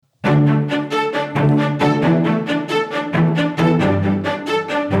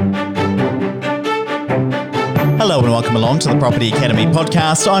welcome along to the Property Academy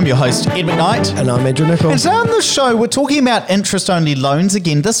podcast. I'm your host, Ed McKnight. And I'm Andrew Nicol. And today on the show, we're talking about interest-only loans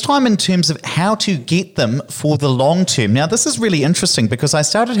again, this time in terms of how to get them for the long term. Now, this is really interesting because I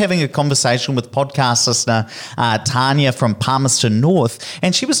started having a conversation with podcast listener Tanya from Palmerston North,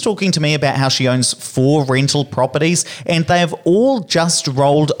 and she was talking to me about how she owns 4 rental properties, and they have all just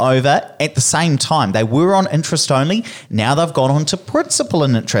rolled over at the same time. They were on interest only. Now they've gone on to principal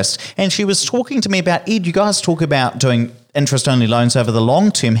and interest. And she was talking to me about, Ed, you guys talk about doing interest-only loans over the long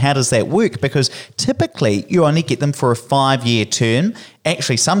term. How does that work? Because typically you only get them for a 5-year term,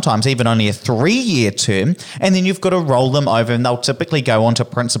 actually sometimes even only a 3-year term, and then you've got to roll them over and they'll typically go on to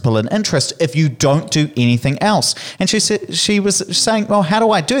principal and interest if you don't do anything else. And she was saying, well, how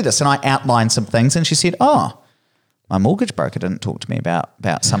do I do this? And I outlined some things and she said, my mortgage broker didn't talk to me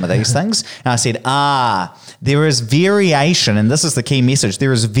about some of these things. And I said, there is variation, and this is the key message.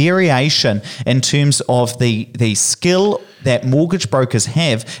 There is variation in terms of the skill that mortgage brokers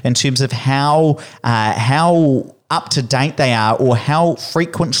have in terms of how up to date they are or how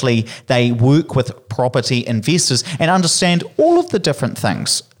frequently they work with property investors and understand all of the different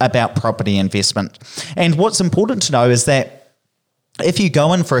things about property investment. And what's important to know is that if you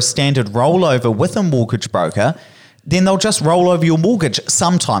go in for a standard rollover with a mortgage broker, then they'll just roll over your mortgage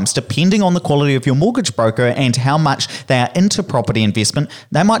sometimes, depending on the quality of your mortgage broker and how much they are into property investment.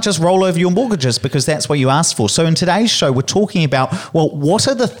 They might just roll over your mortgages because that's what you asked for. So in today's show, we're talking about, well, what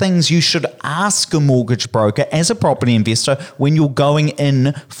are the things you should ask a mortgage broker as a property investor when you're going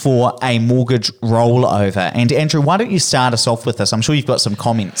in for a mortgage rollover? And Andrew, why don't you start us off with this? I'm sure you've got some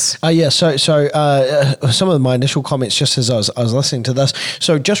comments. So some of my initial comments just as I was listening to this.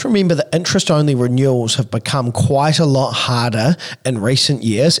 So just remember that interest-only renewals have become quite a lot harder in recent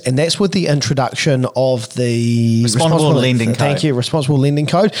years, and that's with the introduction of the Responsible Lending Code. Thank you, Responsible Lending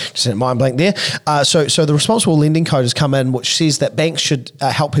Code. Just had mind blank there. So the Responsible Lending Code has come in, which says that banks should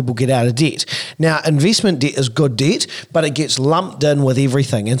help people get out of debt. Now, investment debt is good debt, but it gets lumped in with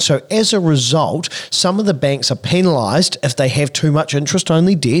everything, and so as a result, some of the banks are penalised if they have too much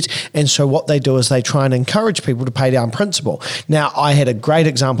interest-only debt, and so what they do is they try and encourage people to pay down principal. Now, I had a great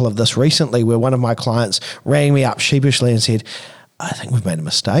example of this recently where one of my clients rang me up sheepishly and said, I think we've made a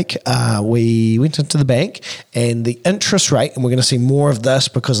mistake. We went into the bank and the interest rate, and we're going to see more of this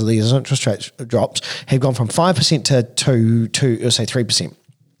because of these interest rate drops, have gone from 5% to say 3%.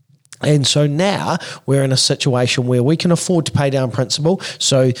 And so now we're in a situation where we can afford to pay down principal.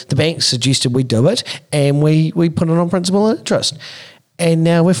 So the bank suggested we do it, and we put it on principal and interest. And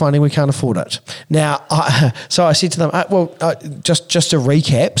now we're finding we can't afford it. Now, so I said to them, just to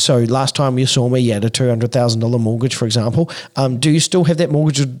recap, so last time you saw me, you had a $200,000 mortgage, for example. Do you still have that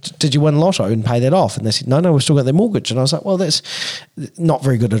mortgage, or did you win lotto and pay that off? And they said, no, we've still got that mortgage. And I was like, well, that's not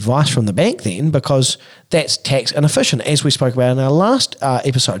very good advice from the bank then, because that's tax inefficient, as we spoke about in our last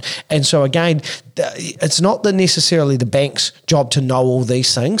episode. And so again, it's not necessarily the bank's job to know all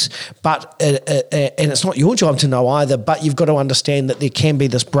these things, but and it's not your job to know either, but you've got to understand that there can be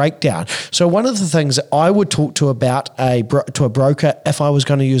this breakdown. So one of the things that I would talk to about a broker, if I was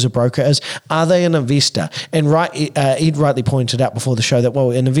going to use a broker, is, are they an investor? And Ed rightly pointed out before the show that,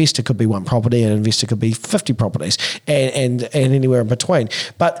 well, an investor could be one property, an investor could be 50 properties, and anywhere in between.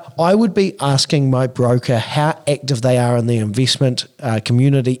 But I would be asking my broker how active they are in the investment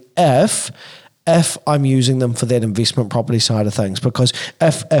community if I'm using them for that investment property side of things. Because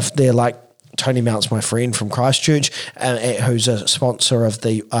if they're like Tony Mount's my friend from Christchurch, who's a sponsor of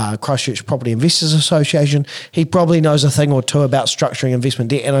the Christchurch Property Investors Association, he probably knows a thing or two about structuring investment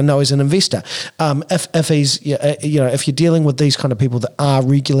debt, and I know he's an investor. If he's, if you're dealing with these kind of people that are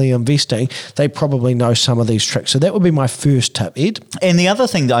regularly investing, they probably know some of these tricks. So that would be my first tip, Ed. And the other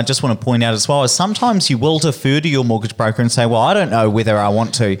thing that I just want to point out as well is sometimes you will defer to your mortgage broker and say, well, I don't know whether I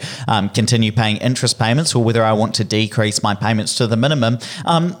want to continue paying interest payments or whether I want to decrease my payments to the minimum.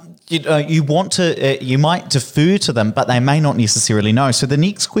 You might defer to them, but they may not necessarily know. So the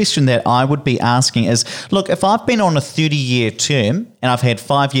next question that I would be asking is, look, if I've been on a 30-year term and I've had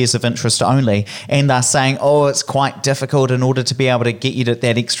 5 years of interest only, and they're saying, it's quite difficult in order to be able to get you to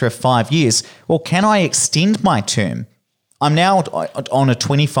that extra 5 years, well, can I extend my term? I'm now on a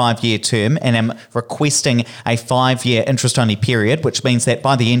 25-year term and am requesting a 5-year interest-only period, which means that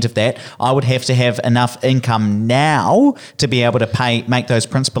by the end of that, I would have to have enough income now to be able to make those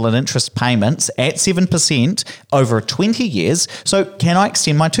principal and interest payments at 7% over 20 years. So can I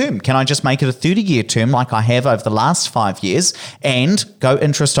extend my term? Can I just make it a 30-year term like I have over the last 5 years and go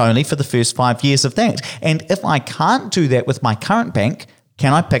interest-only for the first 5 years of that? And if I can't do that with my current bank,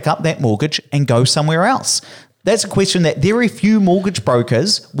 can I pick up that mortgage and go somewhere else? That's a question that very few mortgage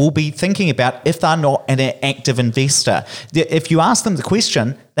brokers will be thinking about if they're not an active investor. If you ask them the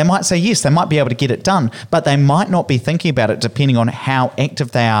question, they might say yes, they might be able to get it done, but they might not be thinking about it depending on how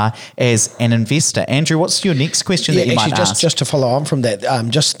active they are as an investor. Andrew, what's your next question that you might ask? Just to follow on from that,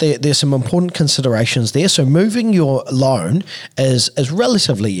 there's some important considerations there. So moving your loan is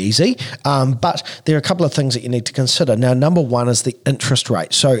relatively easy, but there are a couple of things that you need to consider. Now, number one is the interest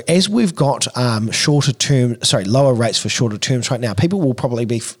rate. So as we've got lower rates for shorter terms right now, people will probably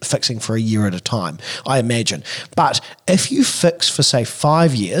be fixing for a year at a time, I imagine. But if you fix for, say,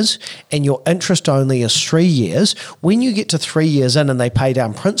 5 years and your interest only is 3 years, when you get to 3 years in and they pay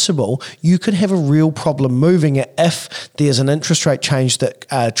down principal, you could have a real problem moving it if there's an interest rate change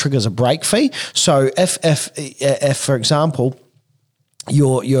that triggers a break fee. So if for example,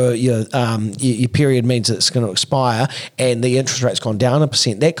 your period means it's going to expire and the interest rate's gone down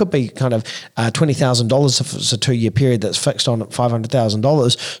 1%. That could be kind of $20,000 if it's a 2-year period that's fixed on at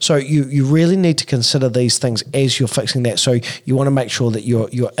 $500,000. So you really need to consider these things as you're fixing that. So you want to make sure that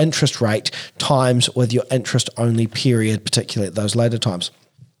your interest rate times with your interest only period, particularly at those later times.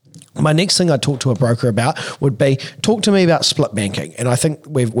 My next thing I'd talk to a broker about would be talk to me about split banking. And I think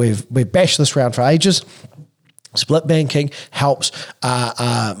we've bashed this around for ages. Split banking helps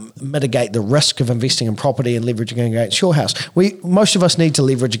mitigate the risk of investing in property and leveraging against your house. Most of us need to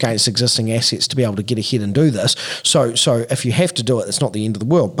leverage against existing assets to be able to get ahead and do this. So if you have to do it, it's not the end of the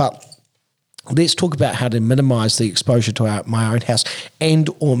world. But let's talk about how to minimise the exposure to my own house and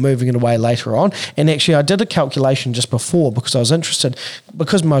or moving it away later on. And actually, I did a calculation just before because I was interested,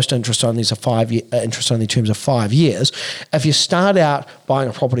 because most interest only terms are 5 years. If you start out buying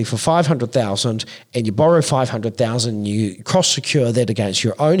a property for $500,000 and you borrow $500,000, you cross-secure that against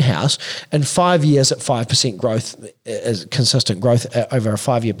your own house, in 5 years at 5% growth, is consistent growth over a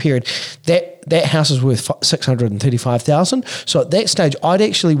 5-year period, that house is worth $635,000. So at that stage, I'd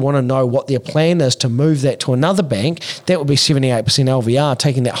actually want to know what their plan is to move that to another bank. That would be 78% LVR,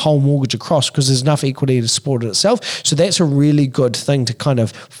 taking that whole mortgage across because there's enough equity to support it itself. So that's a really good thing to kind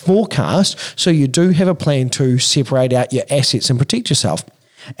of forecast. So you do have a plan to separate out your assets and protect yourself.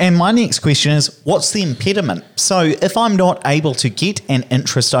 And my next question is, what's the impediment? So if I'm not able to get an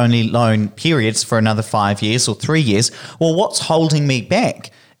interest-only loan periods for another 5 years or 3 years, well, what's holding me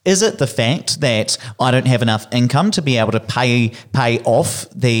back? Is it the fact that I don't have enough income to be able to pay off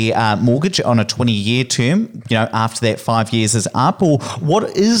the mortgage on a 20-year term, after that 5 years is up? Or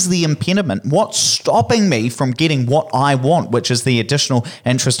what is the impediment? What's stopping me from getting what I want, which is the additional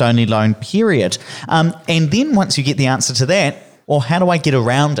interest-only loan period? And then once you get the answer to that, well, how do I get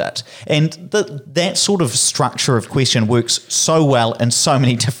around it? And that sort of structure of question works so well in so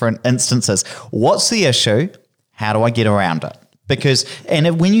many different instances. What's the issue? How do I get around it?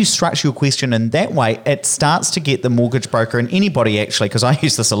 When you structure your question in that way, it starts to get the mortgage broker and anybody actually, because I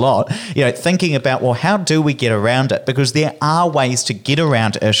use this a lot, thinking about, well, how do we get around it? Because there are ways to get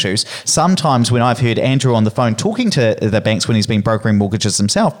around issues. Sometimes when I've heard Andrew on the phone talking to the banks when he's been brokering mortgages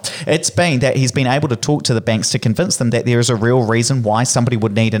himself, it's been that he's been able to talk to the banks to convince them that there is a real reason why somebody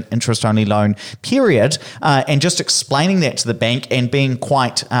would need an interest-only loan period, and just explaining that to the bank and being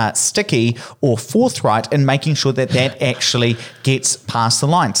quite sticky or forthright in making sure that actually gets past the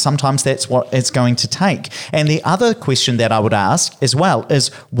line. Sometimes that's what it's going to take. And the other question that I would ask as well is,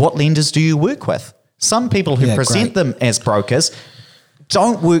 what lenders do you work with? Some people who present them as brokers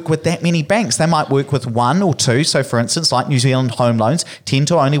don't work with that many banks. They might work with one or two. So for instance, like New Zealand Home Loans tend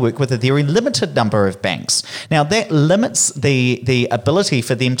to only work with a very limited number of banks. Now that limits the ability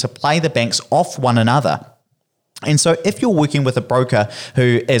for them to play the banks off one another. And so if you're working with a broker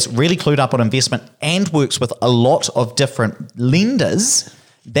who is really clued up on investment and works with a lot of different lenders,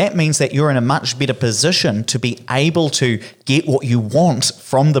 that means that you're in a much better position to be able to get what you want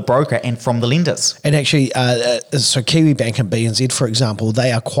from the broker and from the lenders. And actually, so Kiwibank and BNZ, for example,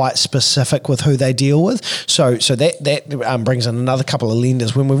 they are quite specific with who they deal with. So that brings in another couple of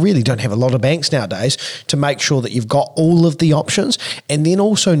lenders when we really don't have a lot of banks nowadays, to make sure that you've got all of the options. And then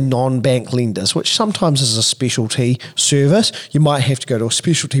also non-bank lenders, which sometimes is a specialty service. You might have to go to a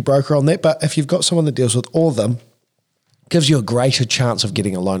specialty broker on that, but if you've got someone that deals with all of them, gives you a greater chance of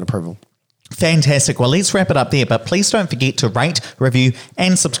getting a loan approval. Fantastic. Well, let's wrap it up there, but please don't forget to rate, review,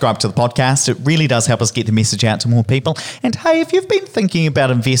 and subscribe to the podcast. It really does help us get the message out to more people. And hey, if you've been thinking about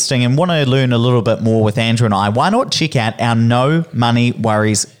investing and want to learn a little bit more with Andrew and I, why not check out our No Money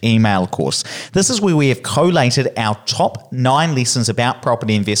Worries email course? This is where we have collated our top 9 lessons about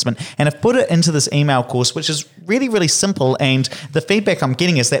property investment and have put it into this email course, which is really, really simple. And the feedback I'm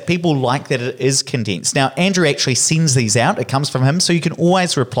getting is that people like that it is condensed. Now, Andrew actually sends these out. It comes from him. So you can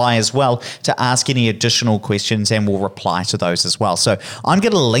always reply as well to ask any additional questions, and we'll reply to those as well. So I'm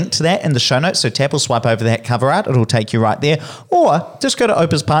going to link to that in the show notes. So tap or swipe over that cover art. It'll take you right there. Or just go to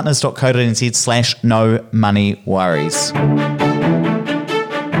opuspartners.co.nz/no money worries.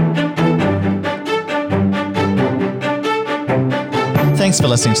 Thanks for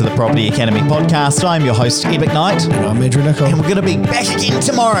listening to the Property Academy podcast. I'm your host, Ed McKnight. And I'm Andrew Nicol. And we're going to be back again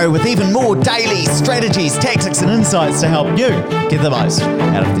tomorrow with even more daily strategies, tactics and insights to help you get the most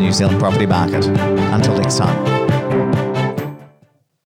out of the New Zealand property market. Until next time.